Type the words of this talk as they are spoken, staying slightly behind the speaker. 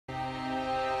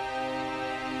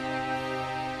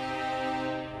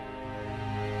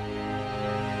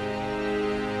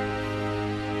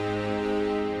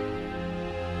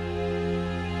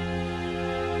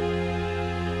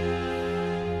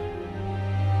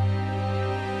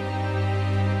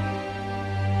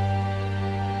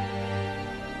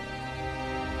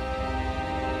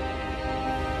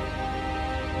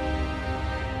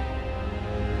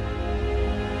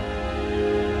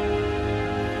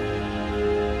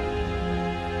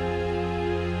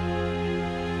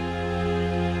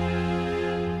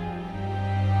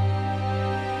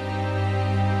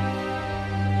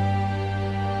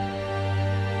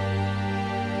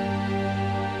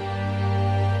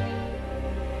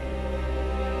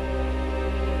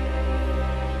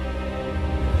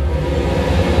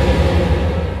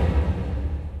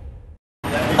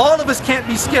of us can't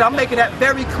be scared. I'm making that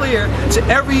very clear to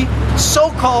every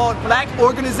so-called black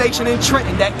organization in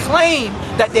Trenton that claim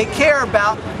that they care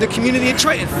about the community of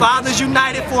Trenton. Fathers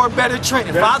United for a Better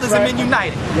Trenton, Fathers and Men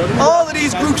United. All of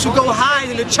these groups who go hide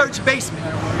in the church basement.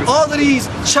 All of these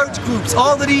church groups,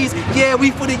 all of these, yeah,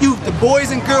 we for the youth, the Boys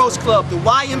and Girls Club, the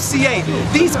YMCA,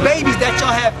 these babies that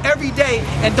y'all have every day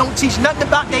and don't teach nothing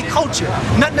about their culture,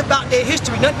 nothing about their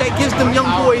history, nothing that gives them young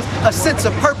boys a sense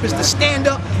of purpose to stand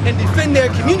up and defend their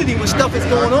community when stuff is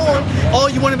going on. All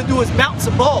you want them to do is bounce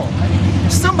a ball.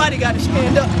 Somebody got to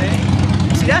stand up, man.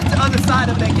 See, that's the other side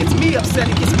of it that gets me upset.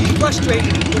 It gets me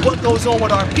frustrated with what goes on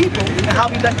with our people and how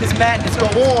we let this madness go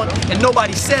on and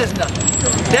nobody says nothing.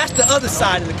 That's the other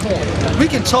side of the coin. We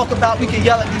can talk about, we can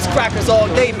yell at these crackers all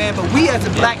day, man, but we as a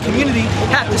black community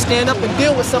have to stand up and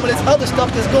deal with some of this other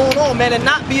stuff that's going on, man, and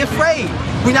not be afraid.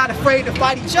 We're not afraid to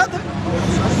fight each other.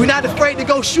 We're not afraid to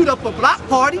go shoot up a block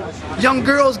party. Young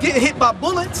girls getting hit by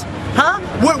bullets. Huh?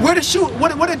 Where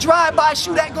the drive-by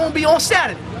shoot at gonna be on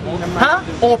Saturday? Huh?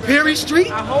 On Perry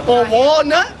Street? On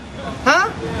Walnut? Huh?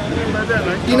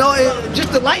 You know,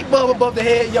 just the light bulb above the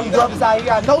head, young brothers out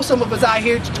here. I know some of us out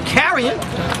here carrying.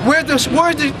 Where's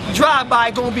the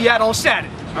drive-by gonna be at on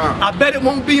Saturday? I bet it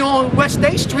won't be on West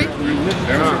State Street.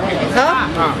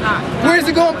 Huh? Where's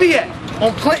it gonna be at?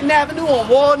 On Clinton Avenue, on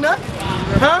Walnut?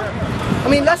 Huh? I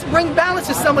mean, let's bring balance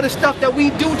to some of the stuff that we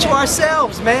do to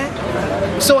ourselves, man.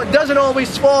 So it doesn't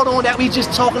always fall on that we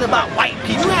just talking about white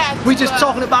people. We just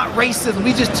talking about racism.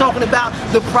 We just talking about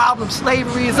the problem.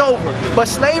 Slavery is over. But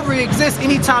slavery exists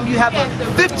anytime you have a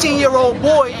 15-year-old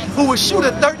boy who would shoot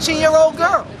a 13-year-old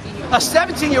girl. A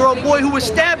 17-year-old boy who would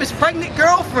stab his pregnant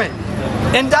girlfriend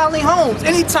in Dolly Homes.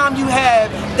 Anytime you have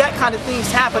that kind of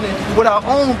things happening with our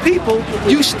own people,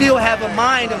 you still have a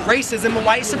mind of racism and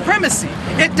white supremacy.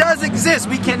 It does exist.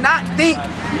 We cannot think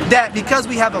that because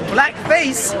we have a black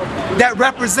face that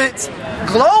represents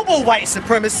global white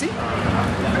supremacy.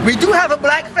 We do have a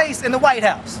black face in the White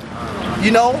House.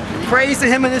 You know, praise to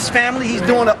him and his family. He's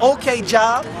doing an okay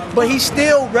job, but he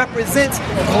still represents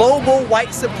global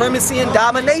white supremacy and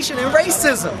domination and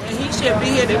racism. And he should be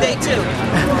here today too.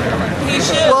 He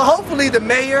should. Well, hopefully the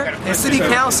mayor and city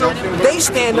council, they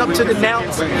stand up to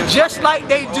denounce, just like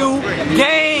they do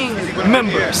gang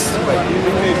members.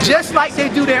 Just like they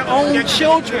do their own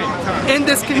children in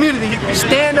this community,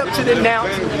 stand up to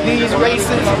denounce these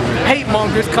racist hate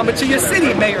mongers coming to your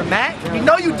city, Mayor Matt. We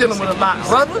know you're dealing with a lot,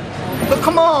 brother. But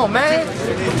come on, man.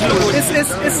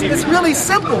 It's really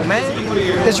simple, man.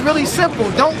 It's really simple.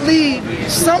 Don't leave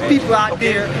some people out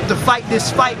there to fight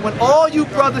this fight when all you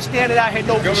brothers standing out here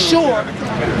know for sure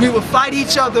we will fight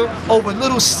each other over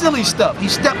little silly stuff. He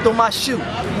stepped on my shoe.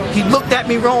 He looked at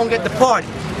me wrong at the party.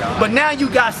 But now you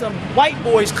got some white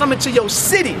boys coming to your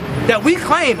city that we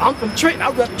claim. I'm from Trenton,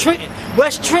 I rep Trenton,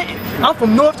 West Trenton. I'm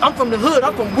from North, I'm from the hood,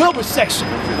 I'm from Wilbur section.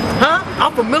 Huh?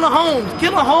 I'm from Miller Homes,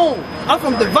 Killer Home. I'm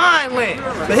from Divine Land.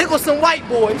 But here goes some white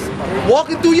boys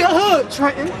walking through your hood,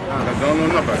 Trenton.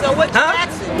 So what you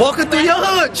asking? Walking through your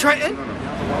hood, Trenton.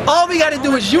 All we gotta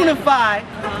do is unify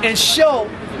and show,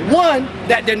 one,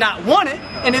 that they're not wanted,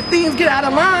 and if things get out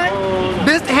of line,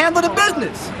 handle the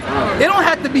business. It don't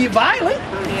have to be violent,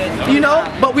 you know,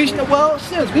 but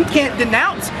since we can't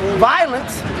denounce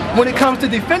violence when it comes to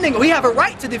defending, we have a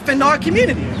right to defend our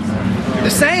community. The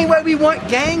same way we want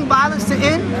gang violence to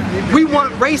end, we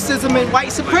want racism and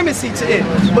white supremacy to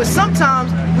end. But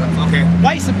sometimes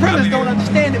white supremacists don't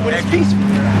understand it when it's peaceful.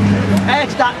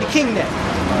 Ask Dr. King that.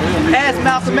 Ask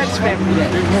Malcolm X family that.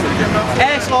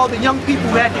 Ask all the young people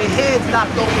who had their heads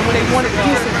knocked open when they wanted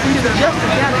peace and freedom and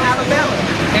justice down in Alabama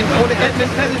and on the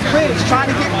Edmund Pettus Bridge trying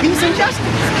to get peace and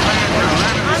justice.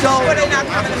 So they're not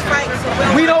coming to fight.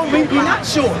 We're not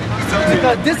sure.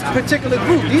 Because this particular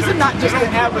group, these are not just the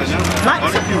average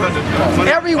nights.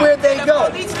 Everywhere they go.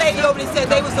 The police lady over there said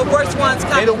they was the worst ones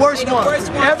coming. They're the worst ones.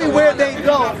 Everywhere they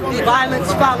go,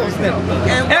 violence follows them.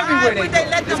 And everywhere why would they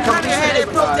let them come and have their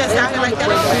protest out here like that?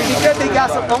 Because they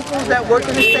got some uncles that work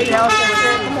in the state house and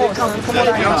said, come on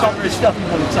out here and talk this stuff you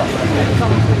want to talk.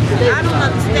 I don't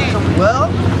understand. Well,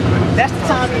 that's the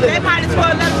time to live. They might as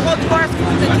well let us go to our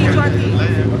schools and teach our kids.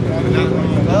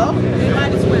 Well, they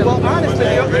might as well. Well, honestly,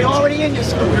 they're already in your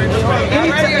school. They're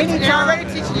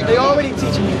already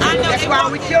teaching you. I know. That's why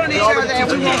we killing each other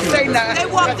and we won't say nothing. They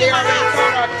walked in my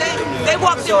house. They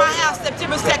walked in my house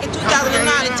September 2nd,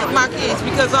 2009. somebody took my kids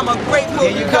because I'm a grateful,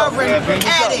 recovering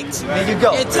addict. There you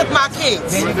go. And took my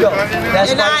kids. There you go.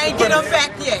 That's and I ain't get them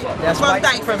back yet. That's from white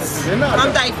diapers. supremacy.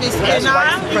 From diapers. And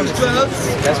I don't use drugs.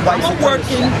 That's white I'm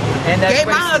supremacy. working. And that's gave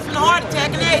my racism. husband a heart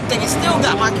attack and everything. And still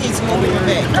got my kids moving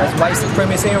back. That's white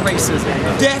supremacy and racism.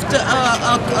 Death to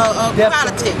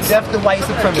politics. Death to white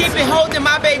supremacy. Keeping holding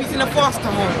my babies in a foster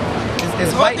home.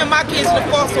 It's white. Holding my kids in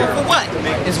a foster home for what?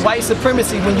 It's white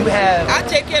supremacy when you have I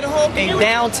take care of the whole a community.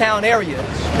 downtown area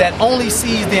that only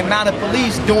sees the amount of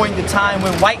police during the time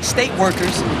when white state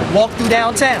workers walk through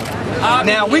downtown.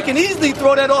 Now, we can easily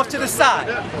throw that off to the side.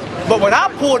 But when I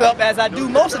pulled up, as I do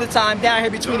most of the time down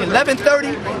here between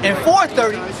 11:30 and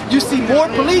 4:30, you see more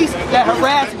police that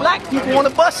harass black people on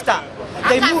the bus stop.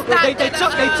 They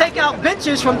take out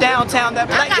benches from downtown.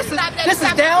 This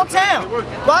is downtown.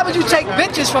 Why would you take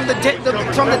benches from the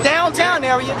downtown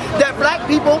area that black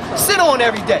people sit on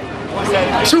every day?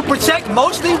 To protect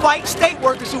mostly white state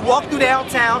workers who walk through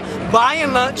downtown,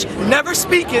 buying lunch, never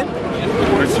speaking,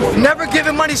 never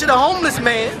giving money to the homeless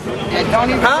man,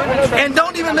 and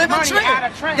don't even live in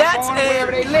Trenton.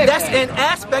 That's an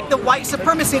aspect of white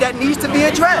supremacy that needs to be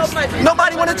addressed.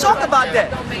 Nobody want to talk about that.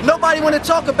 Nobody want to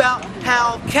talk about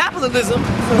how capitalism,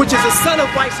 which is a son of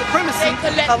white supremacy,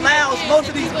 allows most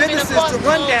of these businesses to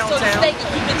run downtown,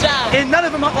 and none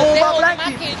of them are owned by black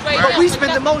people. But we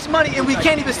spend the most money and we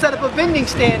can't even set up a vending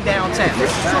stand downtown.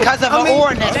 Because of an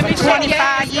ordinance from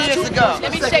 25 years ago.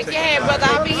 Let me shake your hand, brother.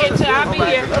 I'll be here too. I'll be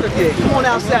here. Yeah, come on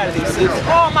out Saturday, sis.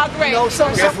 Oh, my great. You know,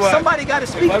 somebody got to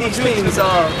speak these things,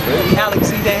 Alex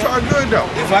Zidane.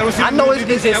 I know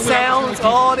it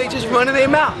sounds, they just running their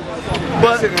mouth.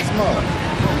 But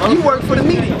you work for the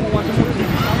media.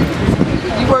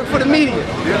 You work for the media.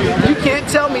 You can't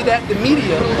tell me that the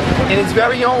media, in its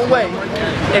very own way,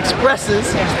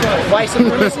 expresses white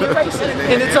supremacy and racism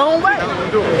in its own way.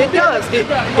 It does.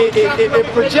 It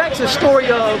projects a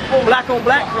story of black on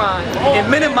black crime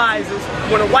and minimizes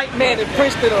when a white man in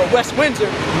Princeton or West Windsor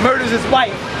murders his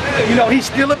wife. You know, he's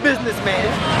still a businessman.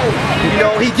 You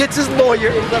know, he gets his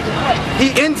lawyer. He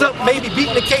ends up maybe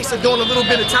beating the case or doing a little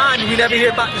bit of time and we never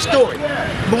hear about the story.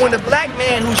 But when a black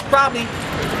man who's probably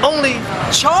only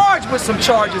charged with some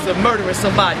charges of murdering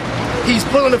somebody, he's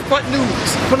pulling the front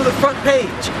news, pulling the front page.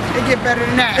 It get better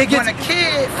than that. When a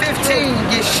kid, 15,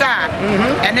 gets shot,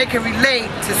 and they can relate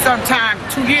to sometime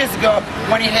 2 years ago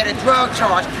when he had a drug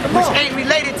charge, which ain't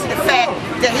related to the fact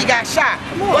that he got shot.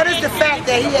 What is the fact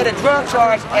that he had a drug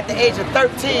charge at the age of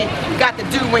 13 got to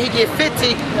do when he get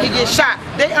 50, he gets shot?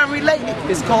 They unrelated.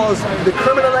 It's called the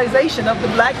criminalization of the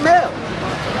black male.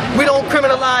 We don't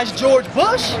criminalize George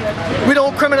Bush. We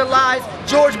don't criminalize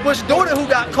George Bush's daughter who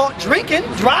got caught drinking,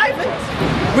 driving.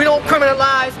 We don't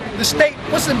criminalize the state,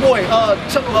 what's the boy,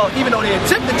 even though they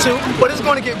attempted to, but it's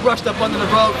going to get brushed up under the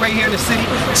rug right here in the city.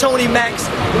 Tony Mack's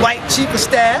white chief of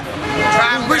staff,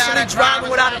 recently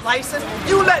driving without a license.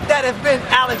 You let that have been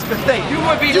Alex Bethea. You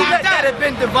would be You let locked that up. have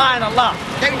been Divine Allah.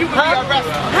 Then you would be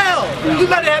arrested. Hell, you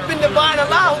let it have been Divine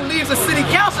Allah who leaves a city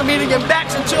council meeting and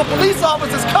backs into a police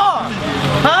officer's car.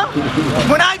 Huh?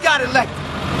 When I got elected.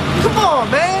 Come on,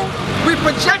 man. We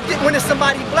project it when it's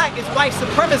somebody black, it's white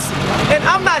supremacy. And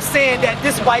I'm not saying that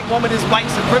this white woman is white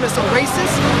supremacist or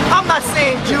racist. I'm not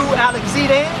saying you, Alex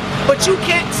Zidane, but you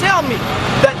can't tell me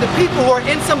that the people who are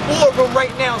in some boardroom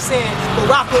right now saying,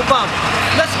 Barack Obama,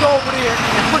 let's go over there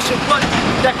and push a button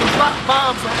that can drop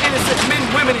bombs on innocent men,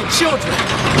 women, and children.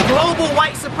 Global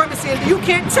white supremacy, and you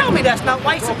can't tell me that's not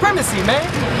white supremacy, man.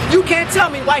 You can't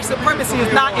tell me white supremacy is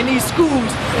not in these schools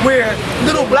where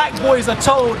little black boys are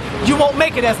told, you won't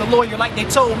make it as a lawyer like they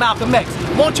told Malcolm X.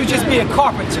 Won't you just be a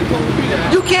carpenter?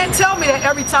 You can't tell me that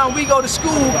every time we go to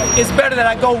school, it's better that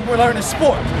I go learn a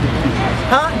sport.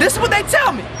 Huh? This is what they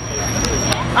tell me.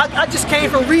 I just came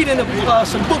from reading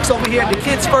some books over here at the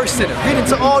Kids First Center, reading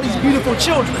to all these beautiful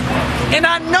children. And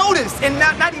I noticed, in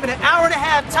not even an hour and a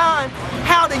half time,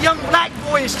 how the young black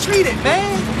boy is treated,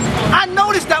 man. I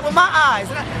noticed that with my eyes.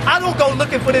 And I don't go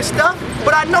looking for this stuff,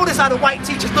 but I notice how the white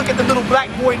teachers look at the little black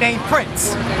boy named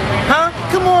Prince. Huh?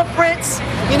 Come on, Prince.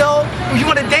 You know, you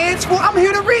want to dance for? I'm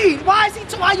here to read. Why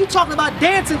are you talking about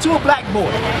dancing to a black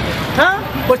boy? Huh?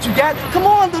 But you got, come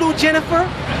on, little Jennifer.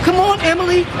 Come on,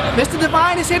 Emily. Mr.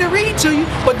 Divine is here to read to you.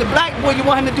 But the black boy, you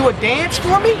want him to do a dance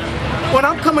for me? When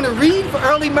I'm coming to read for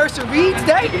Early Mercer Reads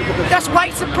Day? That's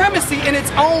white supremacy in its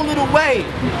own little way.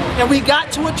 And we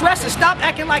got to address it. Stop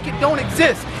acting like it don't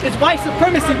exist. It's white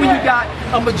supremacy when you got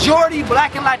a majority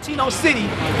black and Latino city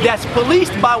that's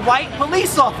policed by white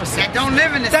police officers. That don't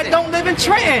live in the city. That don't live in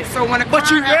Trenton. So when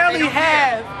but you rarely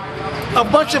have a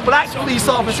bunch of black police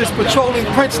officers patrolling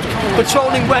Princeton,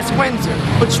 patrolling West Windsor,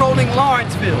 patrolling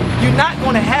Lawrenceville. You're not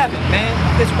going to have it,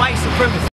 man. It's white supremacy.